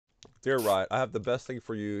Dear Riot, I have the best thing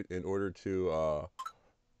for you in order to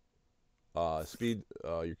speed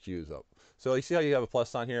your queues up. So you see how you have a plus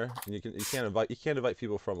sign here, and you can't invite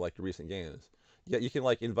people from like your recent games. Yet you can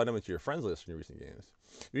like invite them into your friends list from your recent games.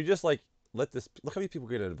 If you just like let this look how many people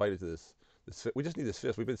get invited to this. We just need this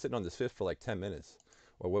fifth. We've been sitting on this fifth for like 10 minutes,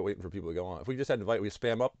 or waiting for people to go on. If we just had invite, we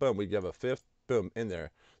spam up, boom, we'd have a fifth, boom, in there.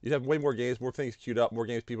 You'd have way more games, more things queued up, more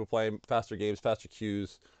games playing, faster games, faster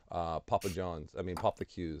queues. Papa John's. I mean, pop the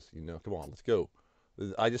queues. You know, come on, let's go.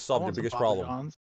 I just I solved your want some biggest Papa problem. John's.